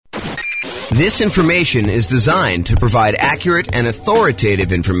This information is designed to provide accurate and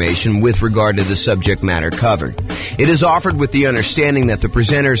authoritative information with regard to the subject matter covered. It is offered with the understanding that the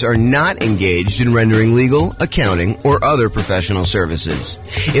presenters are not engaged in rendering legal, accounting, or other professional services.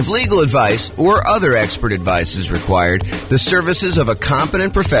 If legal advice or other expert advice is required, the services of a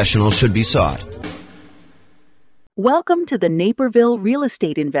competent professional should be sought. Welcome to the Naperville Real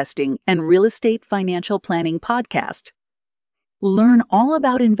Estate Investing and Real Estate Financial Planning Podcast. Learn all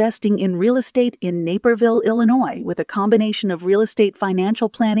about investing in real estate in Naperville, Illinois, with a combination of real estate financial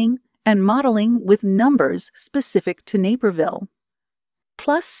planning and modeling with numbers specific to Naperville.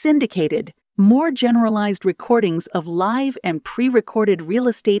 Plus syndicated, more generalized recordings of live and pre-recorded real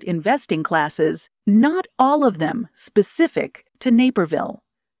estate investing classes, not all of them specific to Naperville.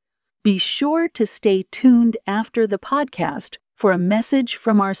 Be sure to stay tuned after the podcast for a message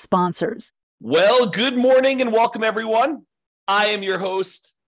from our sponsors. Well, good morning and welcome, everyone. I am your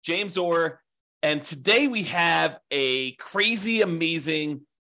host, James Orr, and today we have a crazy, amazing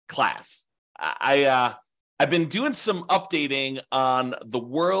class. I've been doing some updating on the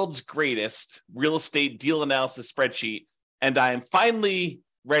world's greatest real estate deal analysis spreadsheet, and I am finally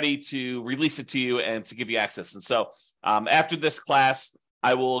ready to release it to you and to give you access. And so after this class,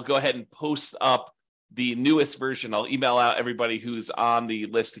 I will go ahead and post up the newest version. I'll email out everybody who's on the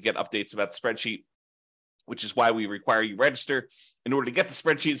list to get updates about the spreadsheet, which is why we require you register in order to get the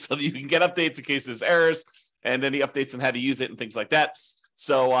spreadsheet so that you can get updates in case there's errors and any updates on how to use it and things like that.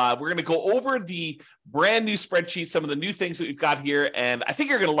 So we're going to go over the brand new spreadsheet, some of the new things that we've got here, and I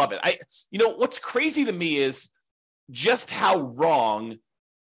think you're going to love it. What's crazy to me is just how wrong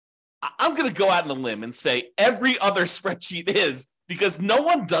I'm going to go out on a limb and say every other spreadsheet is, because no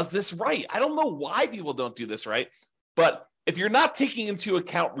one does this right. I don't know why people don't do this right, but if you're not taking into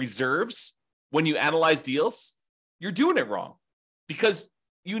account reserves when you analyze deals, you're doing it wrong, because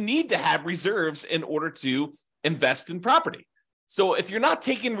you need to have reserves in order to invest in property. So if you're not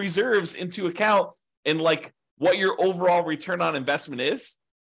taking reserves into account in like what your overall return on investment is,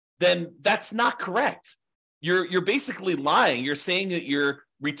 then that's not correct. You're basically lying. You're saying that your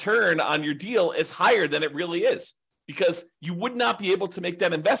return on your deal is higher than it really is, because you would not be able to make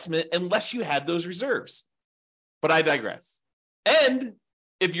that investment unless you had those reserves. But I digress. And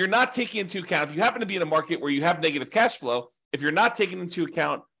if you're not taking into account, if you happen to be in a market where you have negative cash flow, if you're not taking into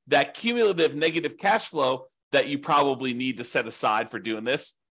account that cumulative negative cash flow that you probably need to set aside for doing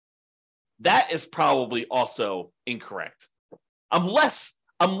this, that is probably also incorrect. I'm less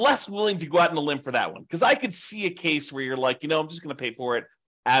willing to go out on a limb for that one, because I could see a case where you're like, I'm just going to pay for it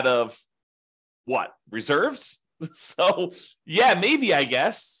out of what? Reserves? So yeah, maybe, I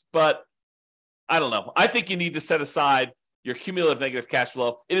guess, but I don't know. I think you need to set aside your cumulative negative cash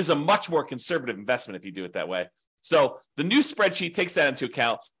flow. It is a much more conservative investment if you do it that way. So the new spreadsheet takes that into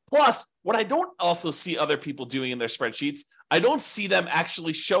account. Plus, what I don't also see other people doing in their spreadsheets, I don't see them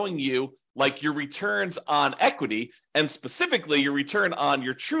actually showing you like your returns on equity, and specifically your return on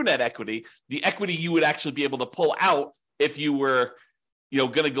your true net equity, the equity you would actually be able to pull out if you were,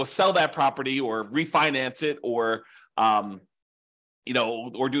 going to go sell that property or refinance it, or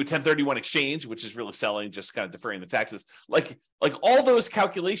or do a 1031 exchange, which is really selling, just kind of deferring the taxes. Like all those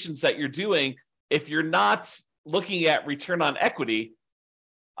calculations that you're doing, if you're not looking at return on equity,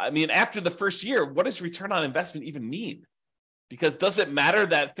 I mean, after the first year, what does return on investment even mean? Because does it matter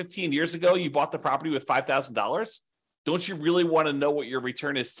that 15 years ago you bought the property with $5,000? Don't you really want to know what your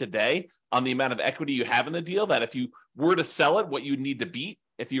return is today on the amount of equity you have in the deal, that if you were to sell it, what you would need to beat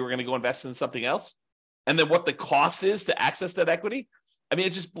if you were going to go invest in something else? And then what the cost is to access that equity? I mean,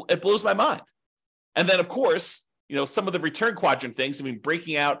 it blows my mind. And then, of course, some of the return quadrant things,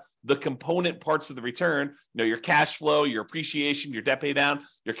 breaking out the component parts of the return, your cash flow, your appreciation, your debt pay down,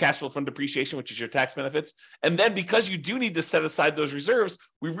 your cash flow from depreciation, which is your tax benefits. And then because you do need to set aside those reserves,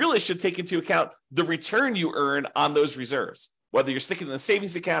 we really should take into account the return you earn on those reserves, whether you're sticking in a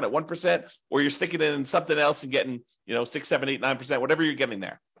savings account at 1% or you're sticking it in something else and getting, 6, 7, 8, 9%, whatever you're getting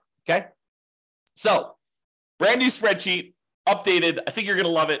there. Okay. So brand new spreadsheet, updated. I think you're going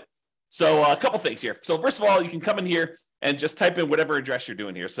to love it. So a couple things here. So first of all, you can come in here and just type in whatever address you're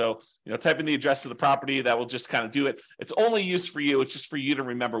doing here. So, type in the address of the property. That will just kind of do it. It's only used for you. It's just for you to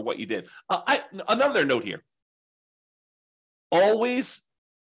remember what you did. Another note here. Always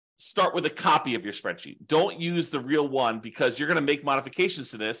start with a copy of your spreadsheet. Don't use the real one, because you're going to make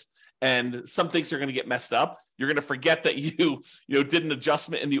modifications to this and some things are going to get messed up. You're going to forget that you did an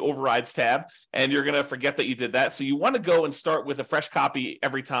adjustment in the overrides tab, and you're going to forget that you did that. So you want to go and start with a fresh copy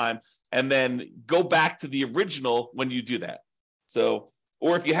every time, and then go back to the original when you do that. So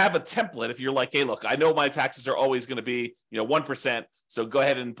Or if you have a template, if you're like, hey, look, I know my taxes are always going to be, 1%. So go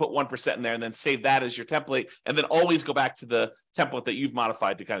ahead and put 1% in there and then save that as your template. And then always go back to the template that you've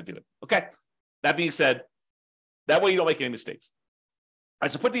modified to kind of do it. Okay. That being said, that way you don't make any mistakes. All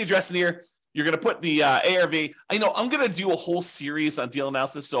right. So put the address in here. You're going to put the ARV. I know I'm going to do a whole series on deal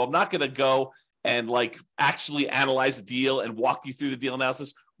analysis. So I'm not going to go and actually analyze a deal and walk you through the deal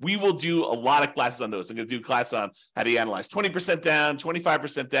analysis. We will do a lot of classes on those. I'm going to do a class on how do you analyze 20% down,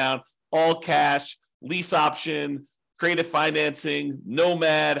 25% down, all cash, lease option, creative financing,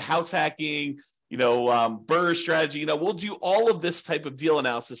 nomad, house hacking, BRRRR strategy. We'll do all of this type of deal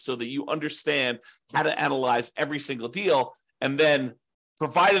analysis so that you understand how to analyze every single deal. And then,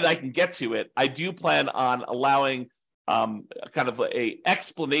 provided I can get to it, I do plan on allowing kind of a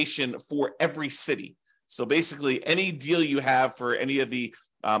explanation for every city. So basically, any deal you have for any of the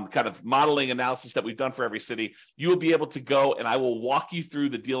kind of modeling analysis that we've done for every city, you will be able to go and I will walk you through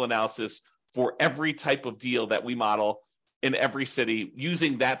the deal analysis for every type of deal that we model in every city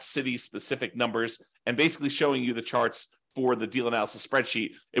using that city's specific numbers and basically showing you the charts for the deal analysis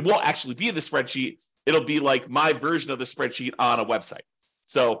spreadsheet. It won't actually be the spreadsheet. It'll be like my version of the spreadsheet on a website.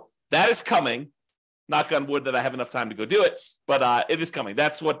 So that is coming. Knock on wood that I have enough time to go do it, but it is coming.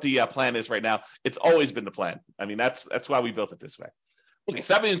 That's what the plan is right now. It's always been the plan. I mean, that's why we built it this way. Okay,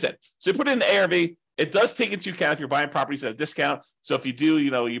 so that being said, so you put it in the ARV. It does take into account if you're buying properties at a discount. So if you do,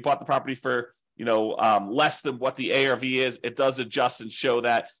 you bought the property for, less than what the ARV is, it does adjust and show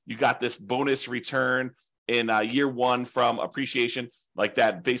that you got this bonus return in year one from appreciation, like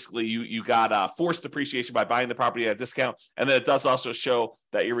that. Basically, you got forced appreciation by buying the property at a discount. And then it does also show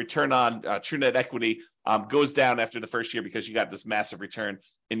that your return on true net equity goes down after the first year because you got this massive return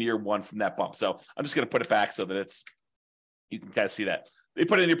in year one from that bump. So I'm just going to put it back so that you can kind of see that. They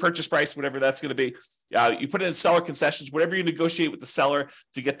put in your purchase price, whatever that's going to be. You put in seller concessions, whatever you negotiate with the seller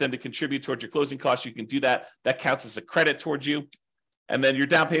to get them to contribute towards your closing costs, you can do that. That counts as a credit towards you. And then your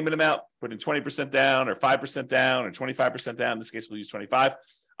down payment amount, put in 20% down or 5% down or 25% down. In this case, we'll use 25.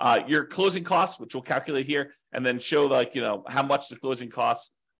 Your closing costs, which we'll calculate here, and then show how much the closing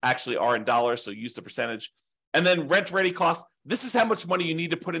costs actually are in dollars. So use the percentage. And then rent ready costs. This is how much money you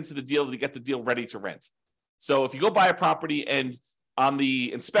need to put into the deal to get the deal ready to rent. So if you go buy a property and on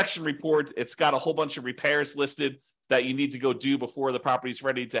the inspection report, it's got a whole bunch of repairs listed that you need to go do before the property is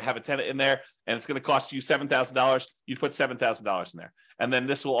ready to have a tenant in there, and it's going to cost you $7,000, you put $7,000 in there. And then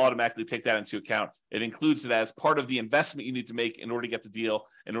this will automatically take that into account. It includes it as part of the investment you need to make in order to get the deal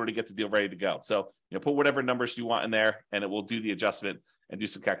ready to go. So put whatever numbers you want in there, and it will do the adjustment and do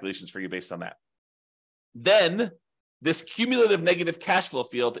some calculations for you based on that. Then this cumulative negative cash flow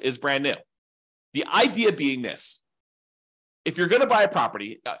field is brand new. The idea being this: if you're going to buy a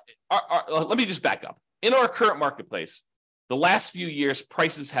property, let me just back up. In our current marketplace, the last few years,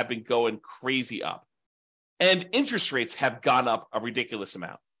 prices have been going crazy up. And interest rates have gone up a ridiculous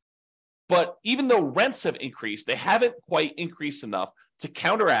amount. But even though rents have increased, they haven't quite increased enough to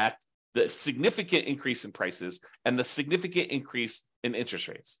counteract the significant increase in prices and the significant increase in interest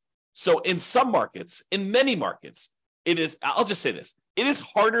rates. So in some markets, in many markets, I'll just say this, it is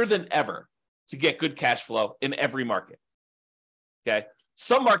harder than ever to get good cash flow in every market. Okay.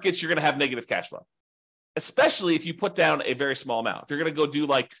 Some markets, you're going to have negative cash flow, especially if you put down a very small amount. If you're going to go do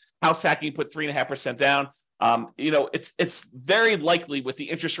like house hacking, put 3.5% down, it's very likely with the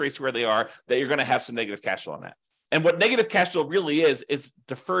interest rates where they are that you're going to have some negative cash flow on that. And what negative cash flow really is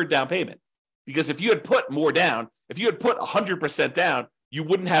deferred down payment. Because if you had put more down, if you had put 100% down, you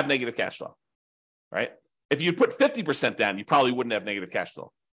wouldn't have negative cash flow, right? If you put 50% down, you probably wouldn't have negative cash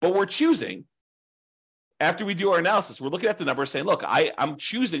flow. But we're choosing, after we do our analysis, we're looking at the numbers saying, look, I'm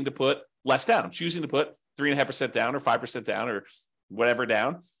choosing to put less down. I'm choosing to put 3.5% down or 5% down or whatever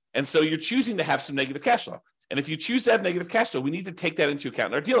down. And so you're choosing to have some negative cash flow. And if you choose to have negative cash flow, we need to take that into account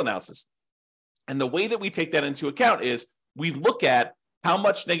in our deal analysis. And the way that we take that into account is we look at how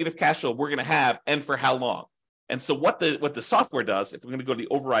much negative cash flow we're going to have and for how long. And so what the software does, if we're going to go to the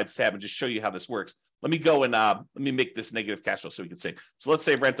overrides tab and just show you how this works, let me go and let me make this negative cash flow so we can see. So let's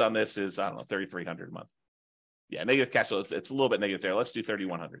say rent on this is, I don't know, $3,300 a month. Yeah, negative cash flow, it's a little bit negative there. Let's do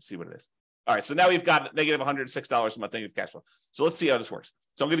 $3,100, see what it is. All right, so now we've got negative $106 a month negative cash flow. So let's see how this works.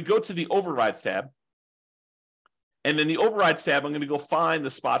 So I'm going to go to the overrides tab. And in the overrides tab, I'm going to go find the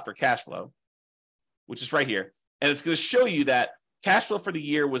spot for cash flow, which is right here. And it's going to show you that cash flow for the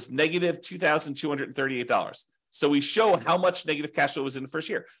year was negative $2,238. So we show how much negative cash flow was in the first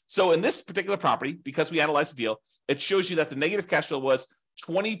year. So in this particular property, because we analyzed the deal, it shows you that the negative cash flow was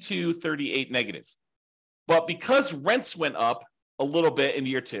 $2,238 negative. But because rents went up a little bit in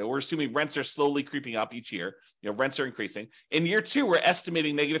year 2. We're assuming rents are slowly creeping up each year. Rents are increasing. In year 2, we're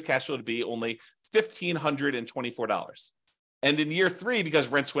estimating negative cash flow to be only $1,524. And in year 3, because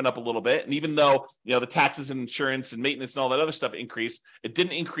rents went up a little bit, and even though the taxes and insurance and maintenance and all that other stuff increased, it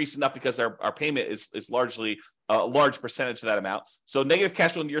didn't increase enough because our payment is largely a large percentage of that amount. So negative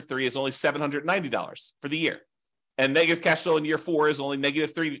cash flow in year 3 is only $790 for the year. And negative cash flow in year 4 is only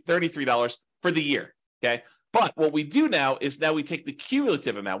negative $33 for the year. Okay. But what we do now is we take the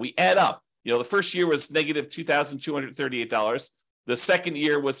cumulative amount. We add up. The first year was negative $2,238. The second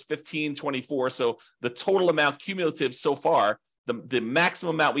year was $1,524. So the total amount cumulative so far, the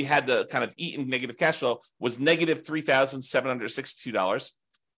maximum amount we had to kind of eat in negative cash flow was negative $3,762,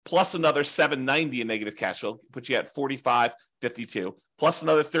 plus another $790 in negative cash flow, put you at $4,552, plus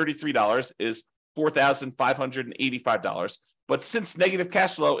another $33 is $4,585. But since negative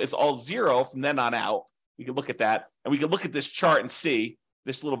cash flow is all zero from then on out, we can look at that, and we can look at this chart and see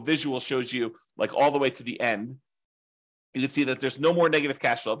this little visual shows you like all the way to the end. You can see that there's no more negative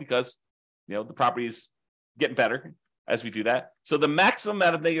cash flow because the property is getting better as we do that. So the maximum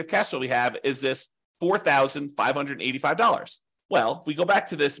amount of negative cash flow we have is this $4,585. Well, if we go back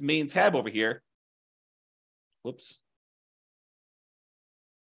to this main tab over here, whoops.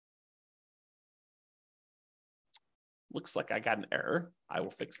 Looks like I got an error. I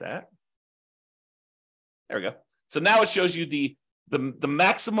will fix that. There we go. So now it shows you the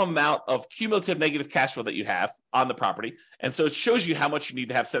maximum amount of cumulative negative cash flow that you have on the property. And so it shows you how much you need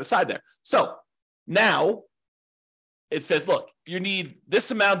to have set aside there. So now it says, look, you need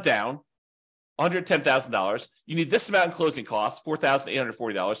this amount down, $110,000. You need this amount in closing costs,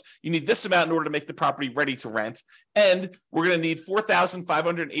 $4,840. You need this amount in order to make the property ready to rent. And we're going to need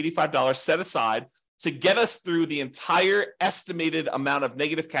 $4,585 set aside to get us through the entire estimated amount of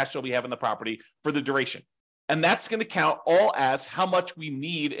negative cash flow we have in the property for the duration. And that's going to count all as how much we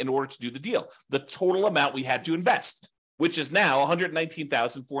need in order to do the deal. The total amount we had to invest, which is now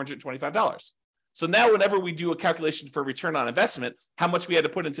 $119,425. So now whenever we do a calculation for return on investment, how much we had to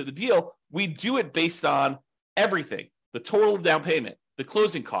put into the deal, we do it based on everything: the total down payment, the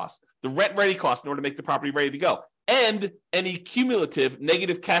closing costs, the rent ready costs in order to make the property ready to go, and any cumulative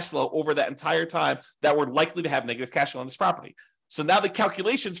negative cash flow over that entire time that we're likely to have negative cash flow on this property. So now the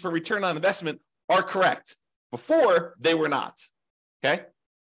calculations for return on investment are correct. Before, they were not. Okay?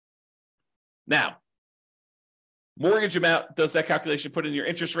 Now, mortgage amount does that calculation, put in your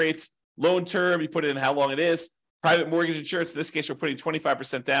interest rates, loan term, you put in how long it is. Private mortgage insurance, in this case, we're putting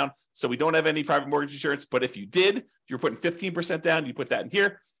 25% down, so we don't have any private mortgage insurance. But if you did, if you're putting 15% down, you put that in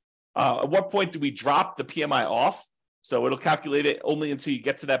here. At what point do we drop the PMI off? So it'll calculate it only until you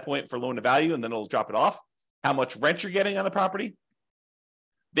get to that point for loan to value, and then it'll drop it off. How much rent you're getting on the property.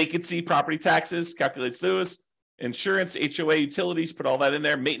 Vacancy, property taxes, calculates those. Insurance, HOA, utilities, put all that in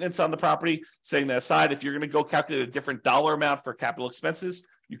there. Maintenance on the property, setting that aside. If you're going to go calculate a different dollar amount for capital expenses,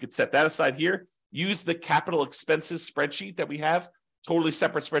 you could set that aside here. Use the capital expenses spreadsheet that we have, totally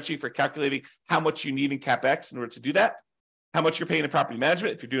separate spreadsheet for calculating how much you need in CapEx in order to do that. How much you're paying in property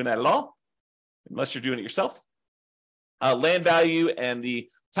management, if you're doing that at all, unless you're doing it yourself. Land value and the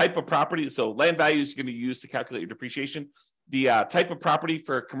type of property. So land value is going to be used to calculate your depreciation. The type of property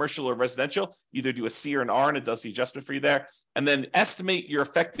for commercial or residential, either do a C or an R, and it does the adjustment for you there. And then estimate your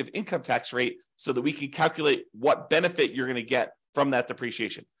effective income tax rate so that we can calculate what benefit you're going to get from that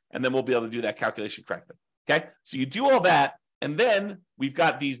depreciation. And then we'll be able to do that calculation correctly. Okay, so you do all that, and then we've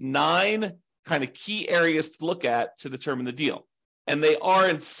got these 9 kind of key areas to look at to determine the deal. And they are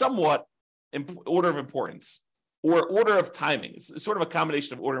in somewhat order of importance or order of timing. It's sort of a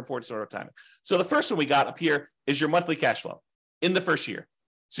combination of order of importance and order of timing. So the first one we got up here is your monthly cash flow in the first year.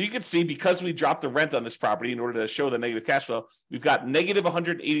 So you can see, because we dropped the rent on this property in order to show the negative cash flow, we've got negative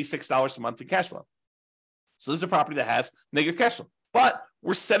 $186 a month in cash flow. So this is a property that has negative cash flow. But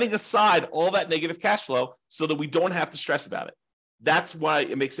we're setting aside all that negative cash flow so that we don't have to stress about it. That's why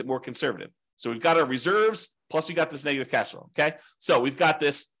it makes it more conservative. So we've got our reserves, plus we got this negative cash flow, okay? So we've got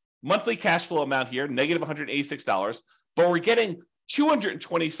this monthly cash flow amount here, negative $186, but we're getting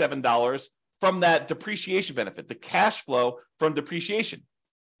 $227 from that depreciation benefit, the cash flow from depreciation,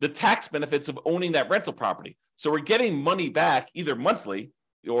 the tax benefits of owning that rental property. So we're getting money back either monthly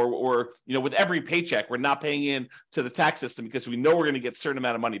or with every paycheck. We're not paying in to the tax system because we know we're going to get a certain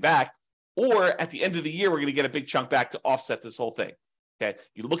amount of money back, or at the end of the year, we're going to get a big chunk back to offset this whole thing. Okay,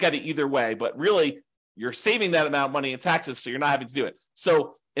 you look at it either way, but really you're saving that amount of money in taxes, so you're not having to do it.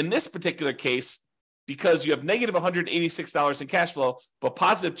 So in this particular case, because you have negative $186 in cash flow, but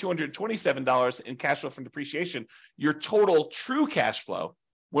positive $227 in cash flow from depreciation, your total true cash flow,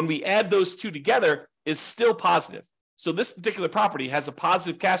 when we add those two together, is still positive. So this particular property has a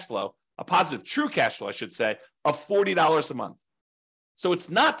positive cash flow, a positive true cash flow, I should say, of $40 a month. So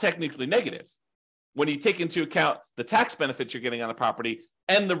it's not technically negative when you take into account the tax benefits you're getting on the property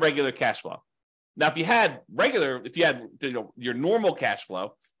and the regular cash flow. Now, if you had your normal cash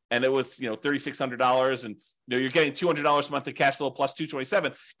flow and it was $3,600 and you're getting $200 a month of cash flow plus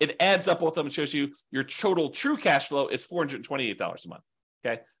 $227, it adds up both of them and shows you your total true cash flow is $428 a month.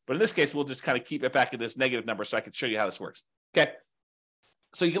 Okay, but in this case, we'll just kind of keep it back at this negative number so I can show you how this works. Okay,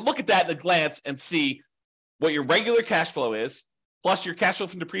 so you can look at that in a glance and see what your regular cash flow is, plus your cash flow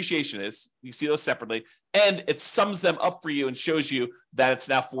from depreciation is. You see those separately, and it sums them up for you and shows you that it's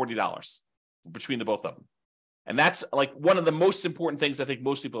now $40 between the both of them. And that's like one of the most important things I think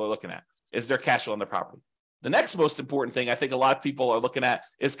most people are looking at is their cash flow on their property. The next most important thing I think a lot of people are looking at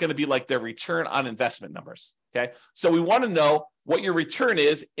is going to be like their return on investment numbers. Okay, so we want to know what your return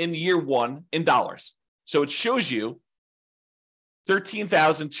is in year one in dollars. So it shows you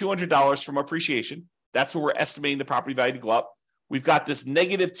 $13,200 from appreciation. That's where we're estimating the property value to go up. We've got this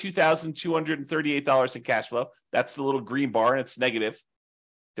negative $2,238 in cash flow. That's the little green bar, and it's negative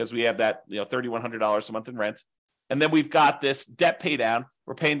because we have that $3,100 a month in rent. And then we've got this debt pay down.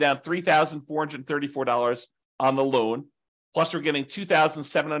 We're paying down $3,434 on the loan, plus we're getting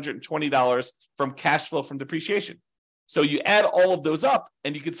 $2,720 from cash flow from depreciation. So you add all of those up,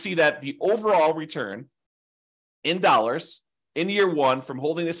 and you can see that the overall return in dollars in year one from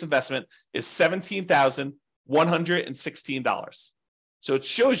holding this investment is $17,116. So it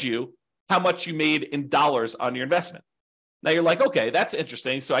shows you how much you made in dollars on your investment. Now you're like, okay, that's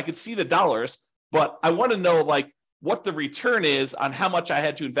interesting. So I can see the dollars, but I want to know what the return is on how much I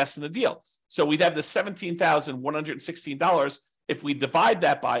had to invest in the deal. So we'd have the $17,116. If we divide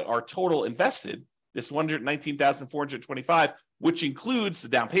that by our total invested, this $119,425, which includes the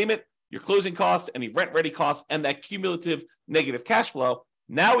down payment, your closing costs, any rent ready costs, and that cumulative negative cash flow,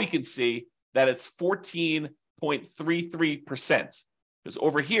 now we can see that it's 14.33%. Because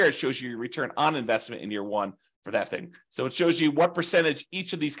over here, it shows you your return on investment in year one for that thing. So it shows you what percentage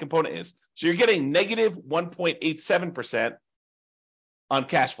each of these component is. So you're getting negative 1.87% on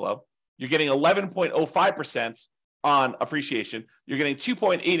cash flow. You're getting 11.05% on appreciation. You're getting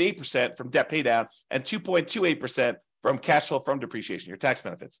 2.88% from debt pay down and 2.28% from cash flow from depreciation, your tax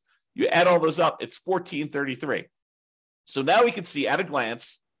benefits. You add all those up, it's 1433. So now we can see at a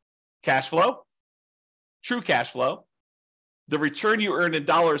glance, cash flow, true cash flow, the return you earned in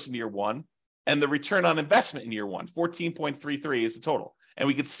dollars in year one, and the return on investment in year one, 14.33 is the total. And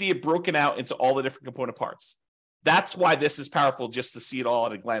we can see it broken out into all the different component parts. That's why this is powerful, just to see it all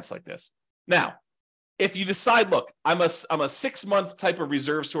at a glance like this. Now, if you decide, look, I'm a 6-month type of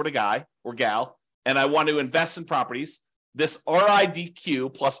reserve sort of guy or gal, and I want to invest in properties, this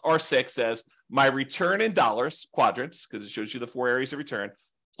RIDQ plus R6 says my return in dollars, quadrants, because it shows you the 4 areas of return,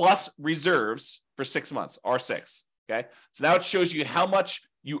 plus reserves for 6 months, R6. Okay, so now it shows you how much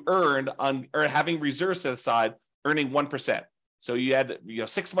you earned on or having reserves set aside, earning 1%. So you had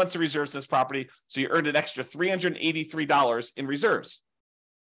 6 months of reserves in this property, so you earned an extra $383 in reserves.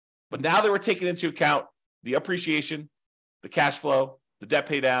 But now that we're taking into account the appreciation, the cash flow, the debt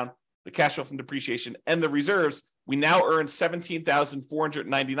pay down, the cash flow from depreciation, and the reserves, we now earn $17,499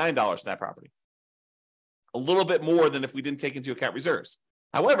 in that property. A little bit more than if we didn't take into account reserves.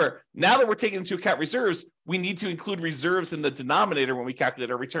 However, now that we're taking into account reserves, we need to include reserves in the denominator when we calculate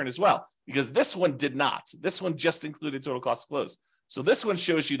our return as well, because this one did not. This one just included total cost to close. So this one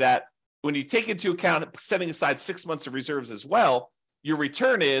shows you that when you take into account setting aside 6 months of reserves as well, your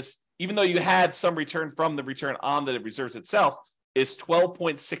return is, even though you had some return from the return on the reserves itself, is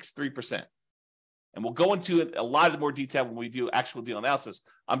 12.63%. And we'll go into a lot more detail when we do actual deal analysis.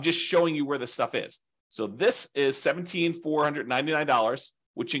 I'm just showing you where this stuff is. So this is $17,499,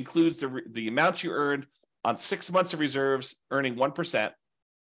 which includes the amount you earned on 6 months of reserves, earning 1%.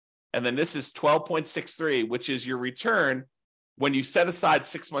 And then this is 12.63, which is your return when you set aside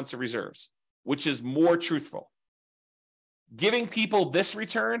 6 months of reserves, which is more truthful. Giving people this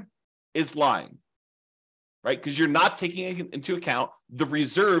return is lying, right? Because you're not taking into account the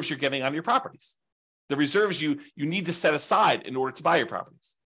reserves you're getting on your properties. The reserves you need to set aside in order to buy your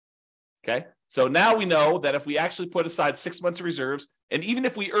properties. Okay? So now we know that if we actually put aside 6 months of reserves, and even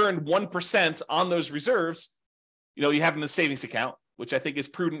if we earn 1% on those reserves, you have in the savings account, which I think is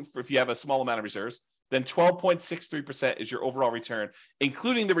prudent for if you have a small amount of reserves, then 12.63% is your overall return,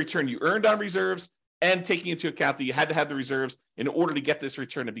 including the return you earned on reserves and taking into account that you had to have the reserves in order to get this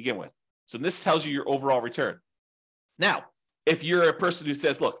return to begin with. So this tells you your overall return. Now, if you're a person who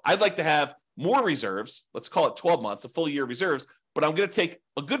says, look, I'd like to have more reserves. Let's call it 12 months, a full year of reserves, but I'm going to take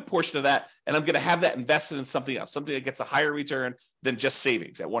a good portion of that and I'm going to have that invested in something else, something that gets a higher return than just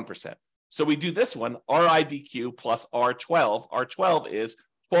savings at 1%. So we do this one, RIDQ plus R12. R12 is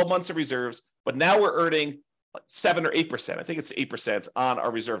 12 months of reserves, but now we're earning 7 or 8%. I think it's 8% on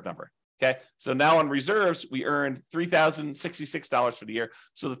our reserve number. Okay. So now on reserves, we earned $3,066 for the year.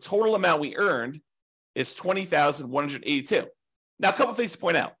 So the total amount we earned is $20,182. Now, a couple of things to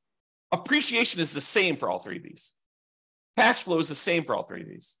point out. Appreciation is the same for all three of these. Cash flow is the same for all three of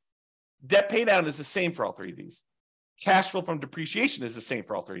these. Debt pay down is the same for all three of these. Cash flow from depreciation is the same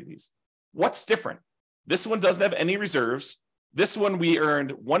for all three of these. What's different? This one doesn't have any reserves. This one, we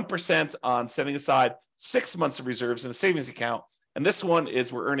earned 1% on setting aside 6 months of reserves in a savings account. And this one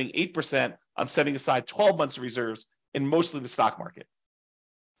is we're earning 8% on setting aside 12 months of reserves in mostly the stock market.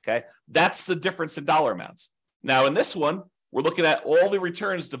 Okay, that's the difference in dollar amounts. Now, in this one, we're looking at all the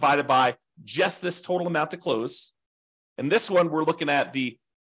returns divided by just this total amount to close. In this one, we're looking at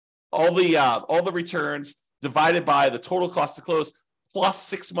all the returns divided by the total cost to close plus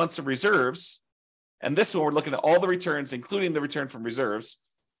 6 months of reserves. And this one, we're looking at all the returns, including the return from reserves,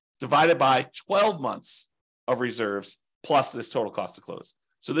 divided by 12 months of reserves plus this total cost to close.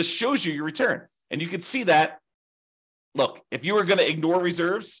 So this shows you your return. And you can see that, look, if you were going to ignore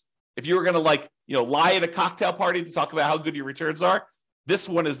reserves, if you were going to lie at a cocktail party to talk about how good your returns are, this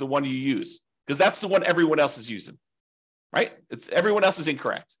one is the one you use because that's the one everyone else is using, right? Everyone else is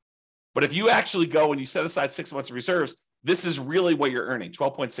incorrect. But if you actually go and you set aside 6 months of reserves, this is really what you're earning,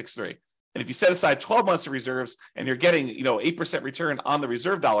 12.63. And if you set aside 12 months of reserves and you're getting 8% return on the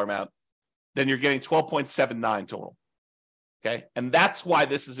reserve dollar amount, then you're getting 12.79 total. Okay. And that's why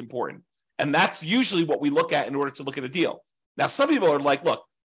this is important. And that's usually what we look at in order to look at a deal. Now, some people are like, look,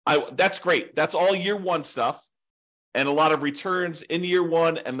 that's great. That's all year one stuff and a lot of returns in year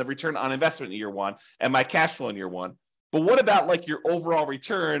one and the return on investment in year one and my cash flow in year one. But what about like your overall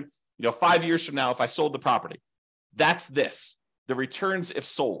return, 5 years from now, if I sold the property? That's the returns if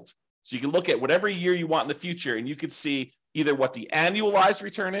sold. So you can look at whatever year you want in the future and you can see either what the annualized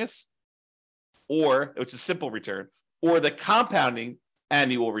return is, or which is simple return, or the compounding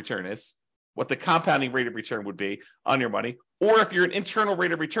annual return is, what the compounding rate of return would be on your money. Or if you're an internal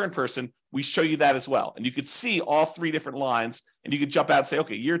rate of return person, we show you that as well. And you could see all three different lines and you could jump out and say,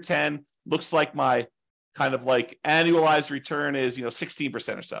 okay, year 10 looks like my kind of like annualized return is,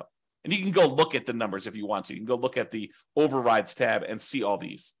 16% or so. And you can go look at the numbers if you want to. You can go look at the overrides tab and see all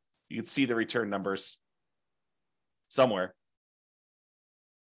these. You can see the return numbers somewhere.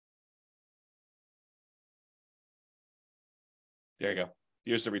 There you go.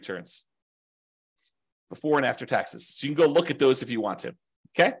 Here's the returns. Before and after taxes. So you can go look at those if you want to.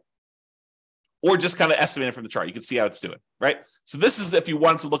 Okay? Or just kind of estimate it from the chart. You can see how it's doing, right? So this is if you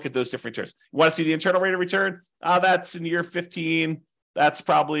want to look at those different returns. You want to see the internal rate of return? That's in year 15. That's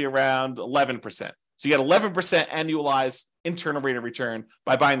probably around 11%. So you got 11% annualized internal rate of return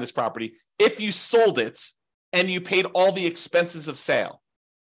by buying this property. If you sold it and you paid all the expenses of sale,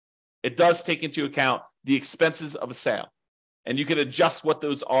 it does take into account the expenses of a sale. And you can adjust what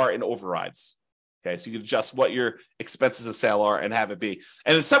those are in overrides. Okay, so you can adjust what your expenses of sale are and have it be.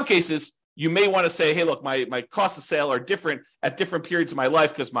 And in some cases, you may want to say, hey, look, my costs of sale are different at different periods of my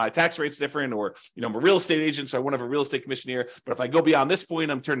life because my tax rate's different, or I'm a real estate agent, so I won't have a real estate commission here. But if I go beyond this point,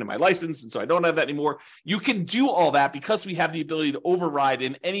 I'm turning my license, and so I don't have that anymore. You can do all that because we have the ability to override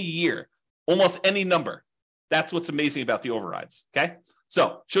in any year, almost any number. That's what's amazing about the overrides. Okay,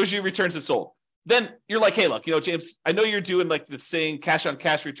 so shows you returns if sold. Then you're like, hey, look, James, I know you're doing like the saying cash on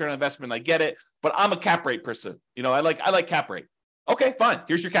cash return on investment. I get it, but I'm a cap rate person. I like cap rate. Okay, fine.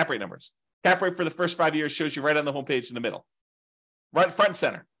 Here's your cap rate numbers. Cap rate for the first 5 years shows you right on the homepage in the middle, right front and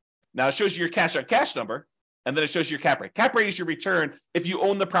center. Now it shows you your cash on cash number, and then it shows you your cap rate. Cap rate is your return if you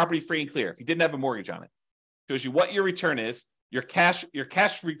own the property free and clear, if you didn't have a mortgage on it. It shows you what your return is, your cash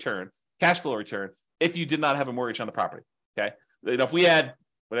return, cash flow return, if you did not have a mortgage on the property. Okay. If we had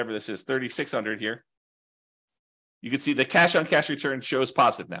whatever this is, 3,600 here, you can see the cash on cash return shows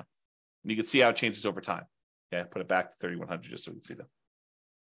positive now. And you can see how it changes over time. Okay, put it back to 3,100 just so we can see that.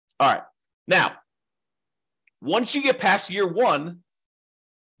 All right. Now, once you get past year one,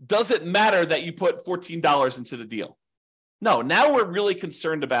 does it matter that you put $14 into the deal? No, now we're really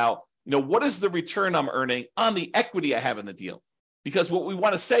concerned about, what is the return I'm earning on the equity I have in the deal? Because what we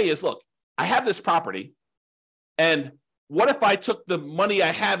want to say is, look, I have this property, and what if I took the money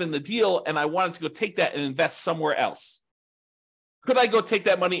I have in the deal and I wanted to go take that and invest somewhere else? Could I go take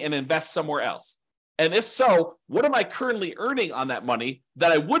that money and invest somewhere else? And if so, what am I currently earning on that money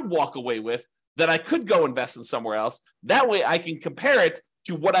that I would walk away with that I could go invest in somewhere else? That way I can compare it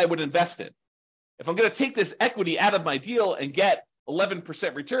to what I would invest in. If I'm going to take this equity out of my deal and get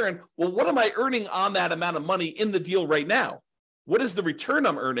 11% return, well, what am I earning on that amount of money in the deal right now? What is the return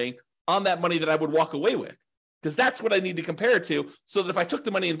I'm earning on that money that I would walk away with? Because that's what I need to compare it to, so that if I took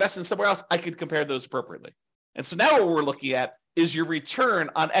the money and invested in somewhere else, I could compare those appropriately. And so now what we're looking at is your return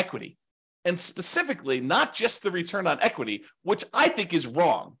on equity. And specifically, not just the return on equity, which I think is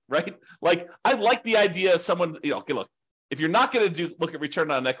wrong, right? Like, I like the idea of someone, okay, look, if you're not going to look at return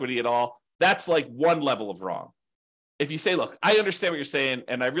on equity at all, that's like one level of wrong. If you say, look, I understand what you're saying,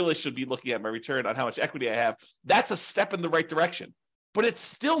 and I really should be looking at my return on how much equity I have, that's a step in the right direction. But it's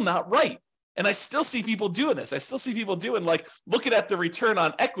still not right. And I still see people doing this. I still see people doing like looking at the return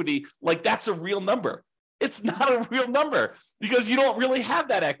on equity like that's a real number. It's not a real number because you don't really have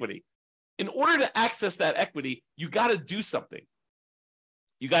that equity. In order to access that equity, you got to do something.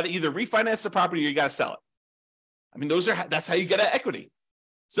 You got to either refinance the property or you got to sell it. I mean, that's how you get at equity.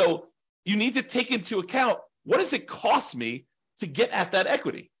 So you need to take into account, what does it cost me to get at that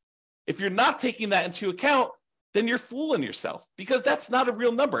equity? If you're not taking that into account, then you're fooling yourself because that's not a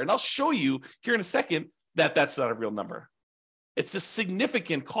real number. And I'll show you here in a second that that's not a real number. It's a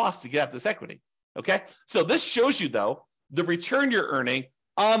significant cost to get at this equity. Okay. So this shows you, though, the return you're earning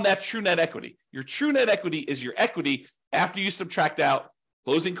on that true net equity. Your true net equity is your equity after you subtract out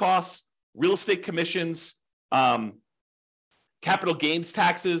closing costs, real estate commissions, capital gains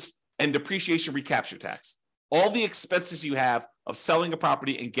taxes, and depreciation recapture tax. All the expenses you have of selling a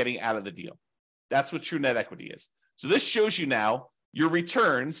property and getting out of the deal. That's what true net equity is. So this shows you now your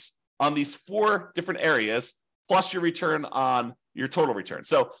returns on these 4 different areas, plus your return on your total return.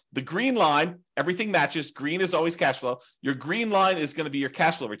 So the green line, everything matches. Green is always cash flow. Your green line is going to be your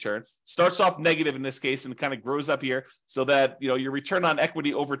cash flow return. Starts off negative in this case and kind of grows up here so that your return on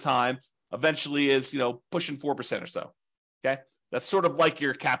equity over time eventually is pushing 4% or so. Okay, that's sort of like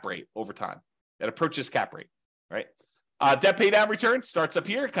your cap rate over time. That approaches cap rate, right? Debt pay down return starts up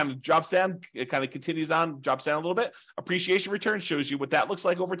here, kind of drops down, it kind of continues on, drops down a little bit. Appreciation return shows you what that looks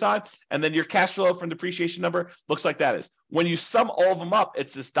like over time. And then your cash flow from depreciation number looks like that is. When you sum all of them up,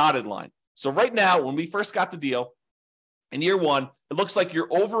 it's this dotted line. So right now, when we first got the deal, in year 1, it looks like your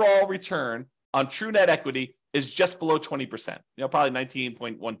overall return on true net equity is just below 20%, probably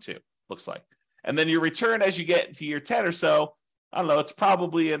 19.12 looks like. And then your return as you get to year 10 or so, I don't know, it's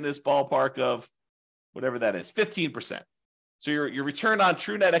probably in this ballpark of whatever that is, 15%. So your return on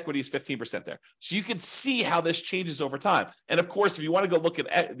true net equity is 15% there. So you can see how this changes over time. And of course, if you want to go look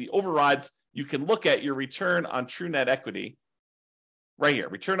at the overrides, you can look at your return on true net equity right here,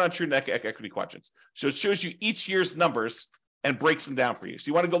 return on true net equity quadrants. So it shows you each year's numbers and breaks them down for you. So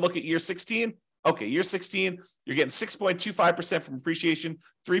you want to go look at year 16? Okay, year 16, you're getting 6.25% from appreciation,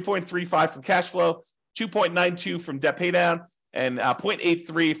 3.35 from cash flow, 2.92 from debt pay down, and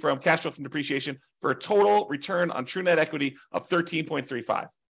 0.83 from cash flow from depreciation for a total return on true net equity of 13.35.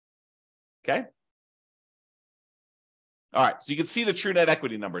 Okay? All right, so you can see the true net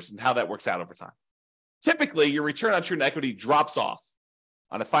equity numbers and how that works out over time. Typically, your return on true net equity drops off.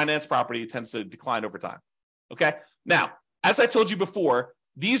 On a finance property, it tends to decline over time. Okay? Now, as I told you before,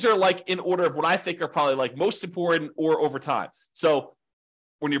 these are like in order of what I think are probably like most important or over time. So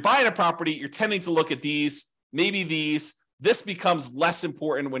when you're buying a property, you're tending to look at these, maybe these. This becomes less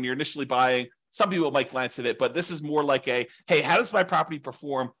important when you're initially buying. Some people might glance at it, but this is more like hey, how does my property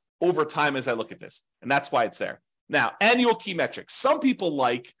perform over time as I look at this? And that's why it's there. Now, annual key metrics. Some people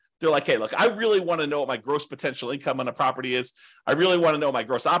they're like, hey, look, I really want to know what my gross potential income on a property is. I really want to know what my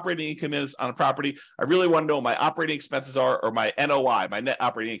gross operating income is on a property. I really want to know what my operating expenses are or my NOI, my net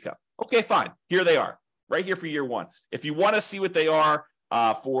operating income. Okay, fine. Here they are, right here for year 1. If you want to see what they are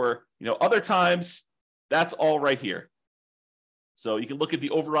for other times, that's all right here. So you can look at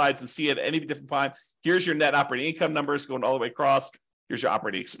the overrides and see it at any different time. Here's your net operating income numbers going all the way across. Here's your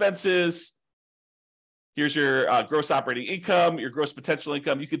operating expenses. Here's your gross operating income, your gross potential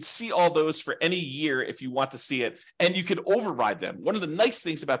income. You could see all those for any year if you want to see it, and you could override them. One of the nice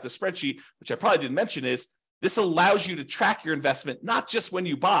things about the spreadsheet, which I probably didn't mention, is this allows you to track your investment, not just when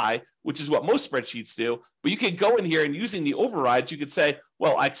you buy, which is what most spreadsheets do, but you can go in here and using the overrides, you could say,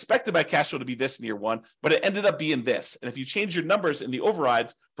 well, I expected my cash flow to be this in year 1, but it ended up being this. And if you change your numbers in the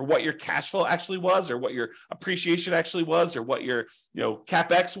overrides for what your cash flow actually was, or what your appreciation actually was, or what your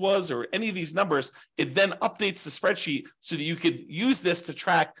CapEx was, or any of these numbers, it then updates the spreadsheet so that you could use this to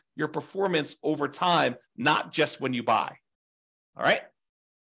track your performance over time, not just when you buy. All right.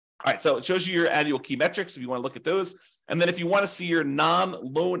 All right, so it shows you your annual key metrics if you want to look at those. And then if you want to see your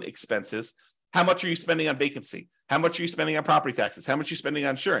non-loan expenses, how much are you spending on vacancy? How much are you spending on property taxes? How much are you spending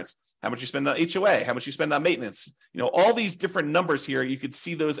on insurance? How much you spend on HOA? How much you spend on maintenance? All these different numbers here, you could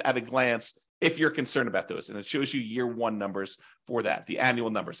see those at a glance if you're concerned about those. And it shows you year one numbers for that, the annual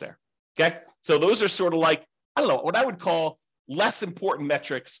numbers there. Okay. So those are sort of like, I don't know, what I would call less important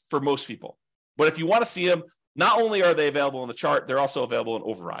metrics for most people. But if you want to see them, not only are they available on the chart, they're also available in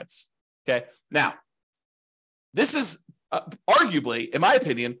overrides. Okay. Now, this is arguably, in my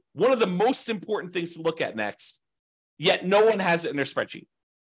opinion, one of the most important things to look at next, yet no one has it in their spreadsheet.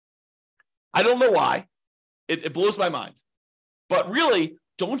 I don't know why. It blows my mind. But really,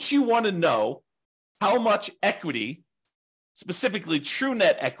 don't you want to know how much equity, specifically true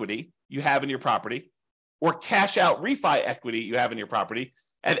net equity, you have in your property, or cash out refi equity you have in your property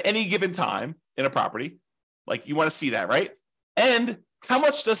at any given time in a property? Like, you want to see that, right? And how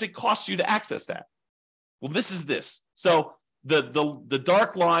much does it cost you to access that? Well, this is this. So the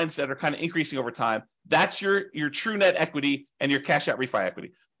dark lines that are kind of increasing over time, that's your true net equity and your cash out refi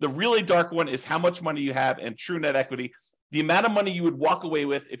equity. The really dark one is how much money you have in true net equity, the amount of money you would walk away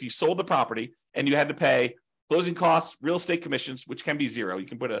with if you sold the property and you had to pay closing costs, real estate commissions, which can be zero. You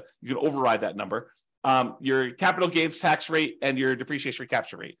can override that number. Your capital gains tax rate and your depreciation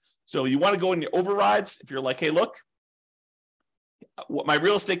recapture rate. So you want to go in your overrides. If you're like, hey, look, my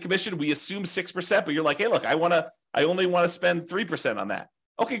real estate commission, we assume 6%, but you're like, hey, look, I only want to spend 3% on that.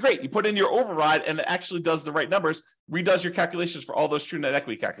 Okay, great. You put in your override and it actually does the right numbers, redoes your calculations for all those true net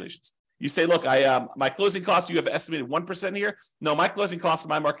equity calculations. You say, look, my closing costs, you have estimated 1% here. No, my closing costs in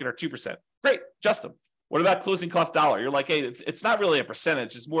my market are 2%. Great, adjust them. What about closing cost dollar? You're like, hey, it's not really a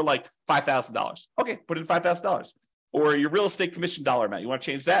percentage. It's more like $5,000. Okay, put in $5,000. Or your real estate commission dollar amount. You want to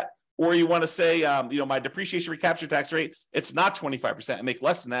change that? Or you want to say, my depreciation recapture tax rate, it's not 25%. I make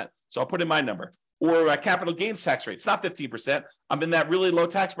less than that, so I'll put in my number. Or my capital gains tax rate, it's not 15%. I'm in that really low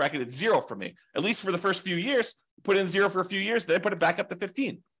tax bracket. It's zero for me, at least for the first few years. Put in zero for a few years, then put it back up to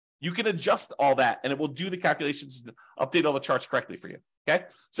 15. You can adjust all that, and it will do the calculations and update all the charts correctly for you. Okay,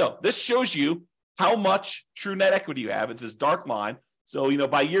 so this shows you how much true net equity you have. It's this dark line. So,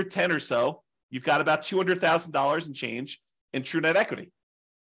 by year 10 or so, you've got about $200,000 and change in true net equity.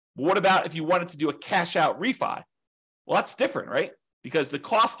 But what about if you wanted to do a cash out refi? Well, that's different, right? Because the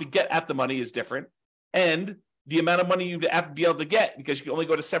cost to get at the money is different. And the amount of money you have to be able to get, because you can only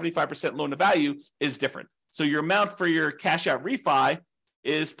go to 75% loan to value, is different. So your amount for your cash out refi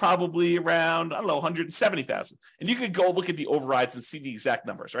is probably around, $170,000. And you could go look at the overrides and see the exact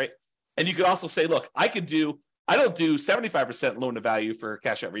numbers, right? And you could also say, look, I don't do 75% loan to value for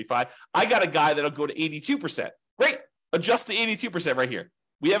cash out refi. I got a guy that'll go to 82%. Great. Adjust to 82% right here.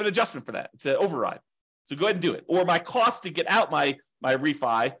 We have an adjustment for that. It's an override. So go ahead and do it. Or my cost to get out my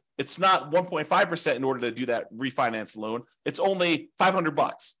refi, it's not 1.5% in order to do that refinance loan. It's only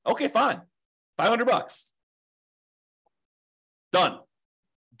 $500. Okay, fine. $500. Done.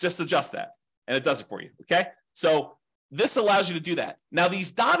 Just adjust that. And it does it for you. Okay. So this allows you to do that. Now,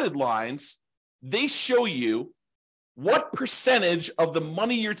 these dotted lines, they show you what percentage of the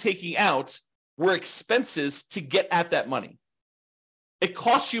money you're taking out were expenses to get at that money. It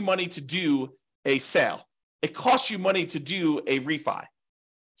costs you money to do a sale. It costs you money to do a refi.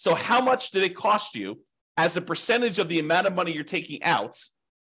 So how much did it cost you as a percentage of the amount of money you're taking out,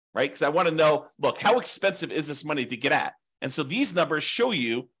 right? Because I want to know, look, how expensive is this money to get at? And so these numbers show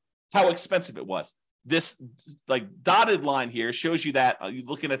you how expensive it was. This like dotted line here shows you that, you're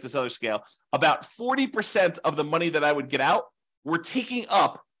looking at this other scale, about 40% of the money that I would get out were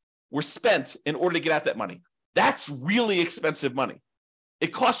spent in order to get at that money. That's really expensive money.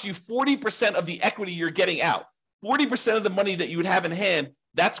 It costs you 40% of the equity you're getting out. 40% of the money that you would have in hand,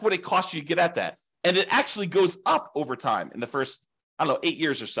 that's what it costs you to get at that. And it actually goes up over time in the first, 8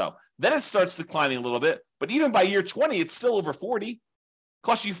 years or so. Then it starts declining a little bit. But even by year 20, it's still over 40. It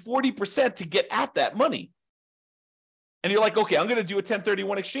costs you 40% to get at that money. And you're like, okay, I'm going to do a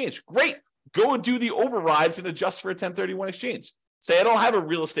 1031 exchange. Great. Go and do the overrides and adjust for a 1031 exchange. Say, I don't have a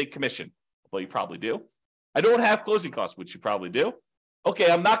real estate commission. Well, you probably do. I don't have closing costs, which you probably do.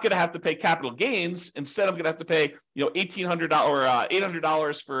 Okay, I'm not going to have to pay capital gains. Instead, I'm going to have to pay $1,800 or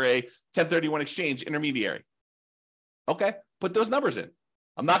 $800 for a 1031 exchange intermediary. Okay, put those numbers in.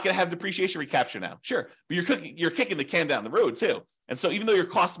 I'm not going to have depreciation recapture now. Sure, but you're kicking the can down the road too. And so even though your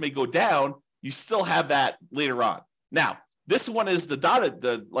costs may go down, you still have that later on. Now, this one is the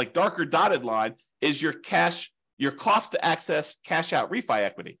darker dotted line is your cost to access cash out refi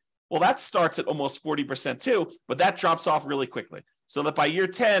equity. Well, that starts at almost 40% too, but that drops off really quickly. So that by year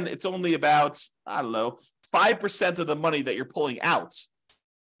 10, it's only about, 5% of the money that you're pulling out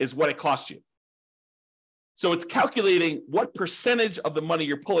is what it costs you. So it's calculating what percentage of the money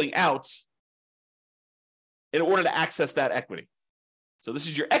you're pulling out in order to access that equity. So this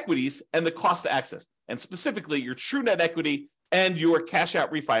is your equities and the cost to access, and specifically your true net equity and your cash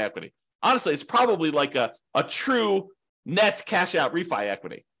out refi equity. Honestly, it's probably like a true net cash out refi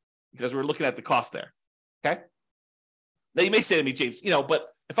equity because we're looking at the cost there. Okay. Now you may say to me, James, but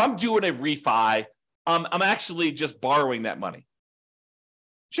if I'm doing a refi, I'm actually just borrowing that money.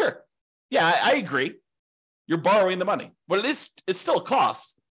 Sure. Yeah, I agree. You're borrowing the money, but it's still a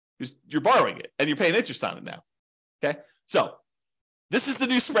cost because you're borrowing it and you're paying interest on it now. Okay. So this is the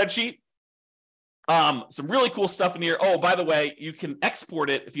new spreadsheet. Some really cool stuff in here. Oh, by the way, you can export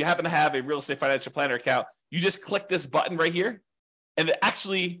it. If you happen to have a real estate financial planner account, you just click this button right here and it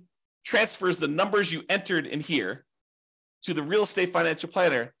actually transfers the numbers you entered in here to the real estate financial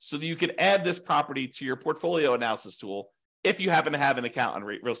planner so that you can add this property to your portfolio analysis tool if you happen to have an account on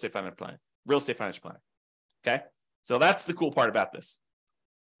real estate financial planner. Okay. So that's the cool part about this.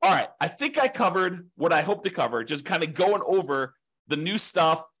 All right. I think I covered what I hope to cover, just kind of going over the new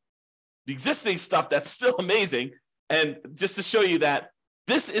stuff, the existing stuff that's still amazing. And just to show you that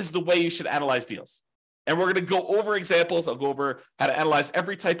this is the way you should analyze deals. And we're going to go over examples. I'll go over how to analyze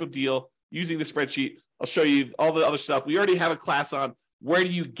every type of deal using the spreadsheet. I'll show you all the other stuff. We already have a class on where do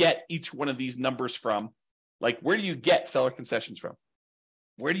you get each one of these numbers from? Like, where do you get seller concessions from?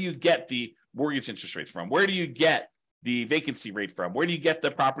 Where do you get the mortgage interest rates from? Where do you get the vacancy rate from? Where do you get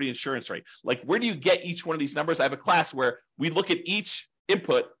the property insurance rate? Like, where do you get each one of these numbers? I have a class where we look at each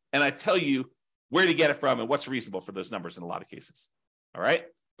input and I tell you where to get it from and what's reasonable for those numbers in a lot of cases. All right.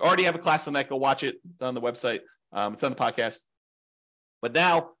 I already have a class on that. Go watch it. It's on the website. It's on the podcast. But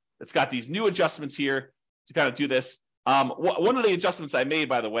now it's got these new adjustments here to kind of do this. One of the adjustments I made,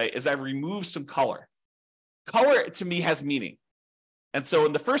 by the way, is I've removed some color. Color to me has meaning. And so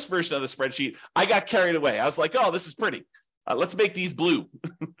in the first version of the spreadsheet, I got carried away. I was like, oh, this is pretty. Let's make these blue.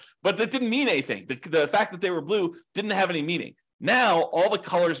 But that didn't mean anything. The fact that they were blue didn't have any meaning. Now all the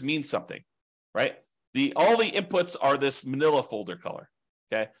colors mean something, right? All the inputs are this manila folder color,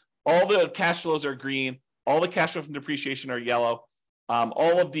 okay? All the cash flows are green. All the cash flow from depreciation are yellow.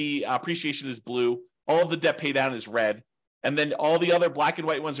 All of the appreciation is blue. All of the debt pay down is red. And then all the other black and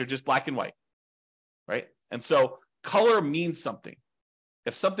white ones are just black and white, right? And so color means something.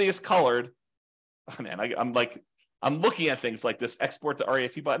 If something is colored, oh man, I'm looking at things like this export to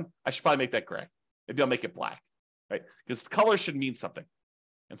REFE button. I should probably make that gray. Maybe I'll make it black, right? Because color should mean something.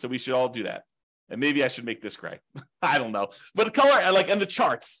 And so we should all do that. And maybe I should make this gray. I don't know. But the color, and the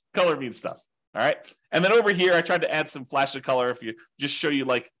charts, color means stuff. All right. And then over here, I tried to add some flash of color if you just show you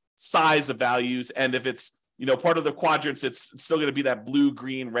like size of values. And if it's, part of the quadrants, it's still going to be that blue,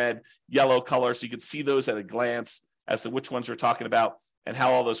 green, red, yellow color. So you can see those at a glance as to which ones we're talking about and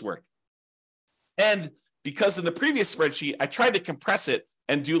how all those work. And because in the previous spreadsheet, I tried to compress it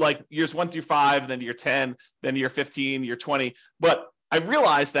and do like years 1 through 5, then year 10, then year 15, year 20. But I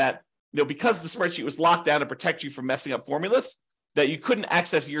realized that, because the spreadsheet was locked down to protect you from messing up formulas, that you couldn't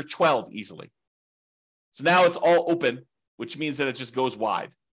access year 12 easily. So now it's all open, which means that it just goes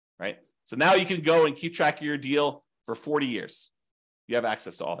wide, right? So now you can go and keep track of your deal for 40 years. You have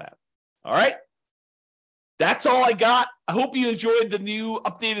access to all that. All right. That's all I got. I hope you enjoyed the new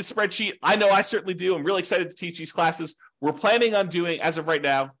updated spreadsheet. I know I certainly do. I'm really excited to teach these classes. We're planning on doing, as of right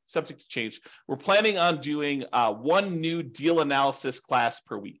now, subject to change, we're planning on doing one new deal analysis class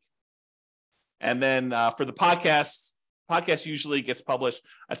per week. And then for the podcast usually gets published.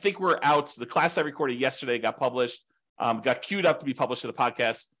 I think we're out. The class I recorded yesterday got published, got queued up to be published to the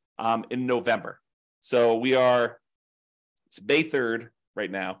podcast in November. So it's May 3rd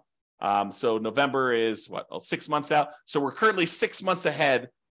right now. So November is 6 months out. So we're currently 6 months ahead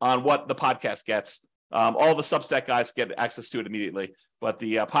on what the podcast gets. All the Substack guys get access to it immediately, but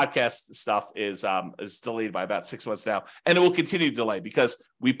the podcast stuff is delayed by about 6 months now, and it will continue to delay because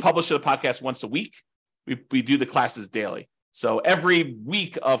we publish the podcast once a week. We do the classes daily. So every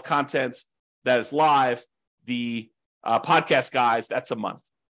week of content that is live, the podcast guys, that's a month,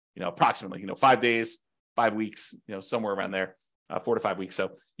 approximately, 5 days, 5 weeks, somewhere around there. 4 to 5 weeks.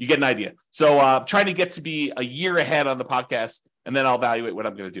 So you get an idea. So trying to get to be a year ahead on the podcast, and then I'll evaluate what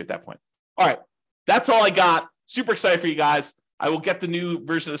I'm going to do at that point. All right. That's all I got. Super excited for you guys. I will get the new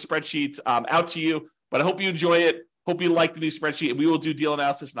version of the spreadsheet out to you, but I hope you enjoy it. Hope you like the new spreadsheet, and we will do deal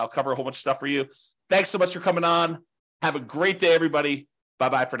analysis, and I'll cover a whole bunch of stuff for you. Thanks so much for coming on. Have a great day, everybody.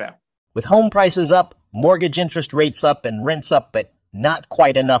 Bye-bye for now. With home prices up, mortgage interest rates up, and rents up, but not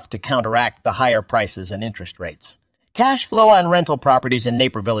quite enough to counteract the higher prices and interest rates, cash flow on rental properties in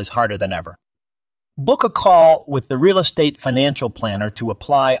Naperville is harder than ever. Book a call with the Real Estate Financial Planner to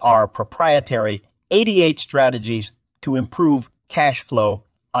apply our proprietary 88 strategies to improve cash flow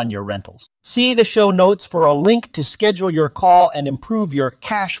on your rentals. See the show notes for a link to schedule your call and improve your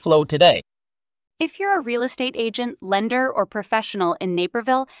cash flow today. If you're a real estate agent, lender, or professional in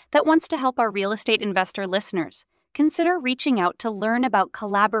Naperville that wants to help our real estate investor listeners, consider reaching out to learn about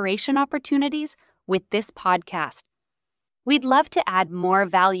collaboration opportunities with this podcast. We'd love to add more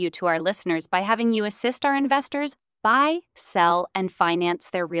value to our listeners by having you assist our investors buy, sell, and finance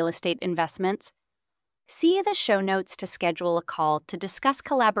their real estate investments. See the show notes to schedule a call to discuss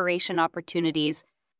collaboration opportunities